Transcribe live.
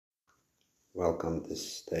Welcome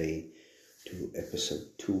this day to episode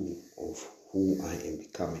 2 of Who I Am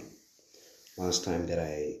Becoming. Last time that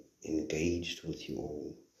I engaged with you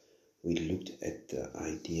all, we looked at the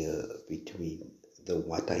idea between the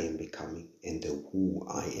what I am becoming and the who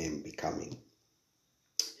I am becoming.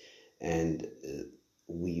 And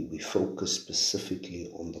we focus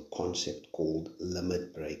specifically on the concept called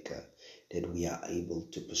limit breaker, that we are able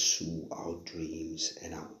to pursue our dreams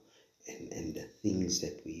and the things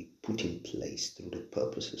that we put in place through the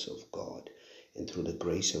purposes of God and through the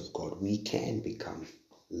grace of God. We can become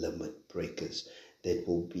limit breakers that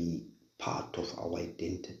will be part of our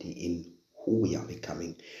identity in who we are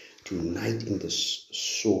becoming. Tonight, in this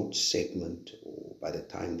short segment, or by the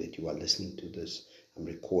time that you are listening to this, I'm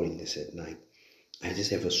recording this at night, I just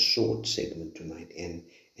have a short segment tonight, and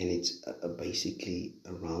it's basically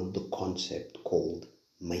around the concept called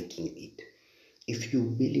making it. If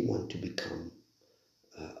you really want to become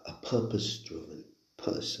a purpose-driven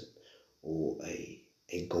person or a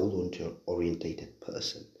goal-orientated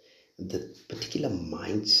person, the particular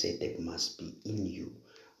mindset that must be in you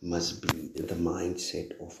must be the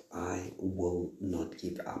mindset of I will not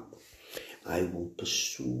give up. I will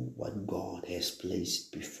pursue what God has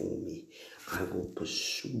placed before me. I will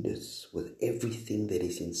pursue this with everything that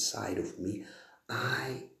is inside of me.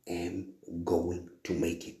 I am going to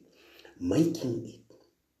make it. Making it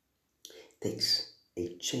takes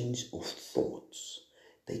a change of thoughts,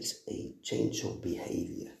 takes a change of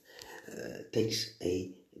behavior, takes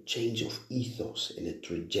a change of ethos and a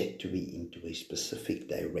trajectory into a specific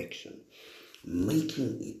direction.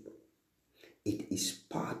 Making it is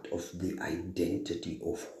part of the identity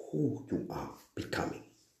of who you are becoming.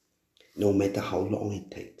 No matter how long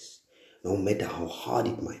it takes, no matter how hard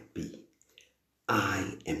it might be,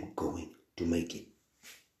 I am going to make it.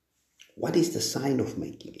 What is the sign of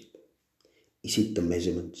making it? Is it the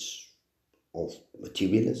measurements of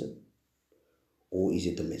materialism? Or is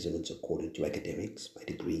it the measurements according to academics, my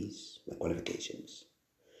degrees, my qualifications?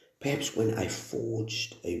 Perhaps when I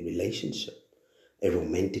forged a relationship, a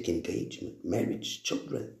romantic engagement, marriage,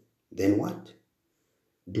 children, then what?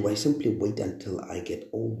 Do I simply wait until I get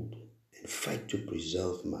old and fight to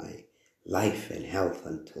preserve my life and health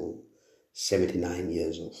until 79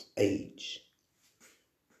 years of age?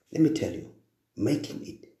 Let me tell you, making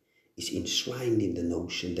it is enshrined in the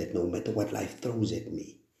notion that no matter what life throws at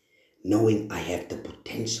me, knowing I have the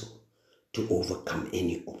potential to overcome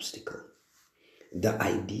any obstacle. The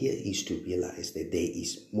idea is to realize that there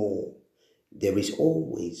is more. There is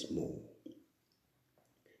always more.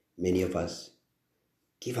 Many of us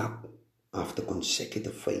give up after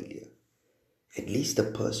consecutive failure. At least the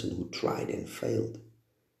person who tried and failed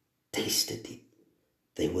tasted it.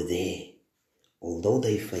 They were there. Although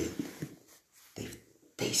they failed, they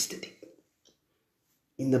tasted it.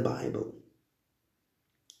 In the Bible,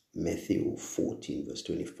 Matthew 14 verse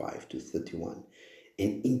 25 to 31,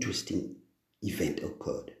 an interesting event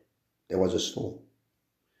occurred. There was a storm.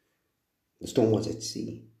 The storm was at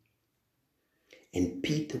sea. And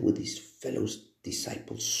Peter with his fellow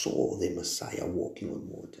disciples saw the Messiah walking on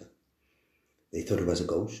water. They thought it was a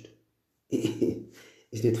ghost. Isn't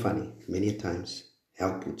it funny? Many times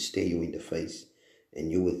help would stare you in the face and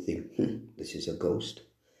you would think, this is a ghost.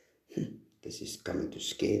 This is coming to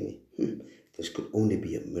scare me. This could only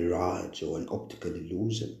be a mirage or an optical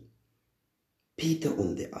illusion. Peter,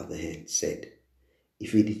 on the other hand, said,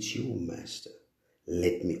 if it is you, Master,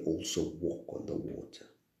 let me also walk on the water.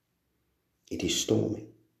 It is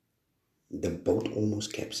storming. The boat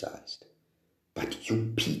almost capsized. But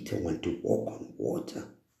you, Peter, want to walk on water?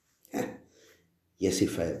 Yes, he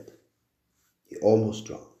failed. He almost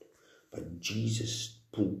drowned. But Jesus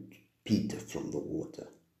pulled Peter from the water.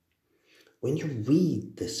 When you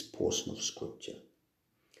read this portion of scripture,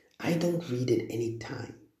 I don't read it any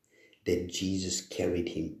time that Jesus carried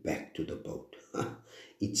him back to the boat.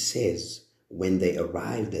 It says when they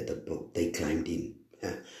arrived at the boat, they climbed in.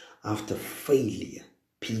 After failure,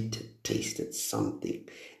 Peter tasted something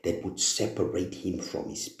that would separate him from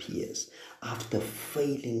his peers. After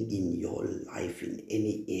failing in your life in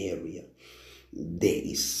any area, there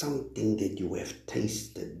is something that you have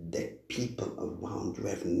tasted that people around you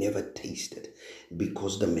have never tasted,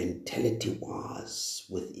 because the mentality was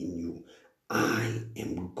within you, I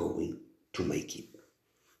am going to make it.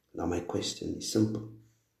 Now my question is simple.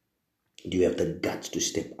 Do you have the guts to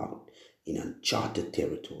step out in uncharted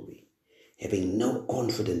territory, having no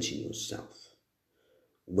confidence in yourself,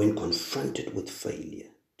 when confronted with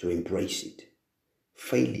failure, to embrace it?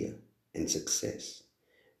 Failure and success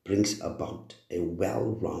brings about a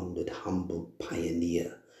well-rounded, humble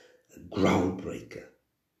pioneer, a groundbreaker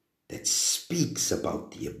that speaks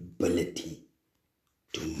about the ability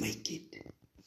to make it.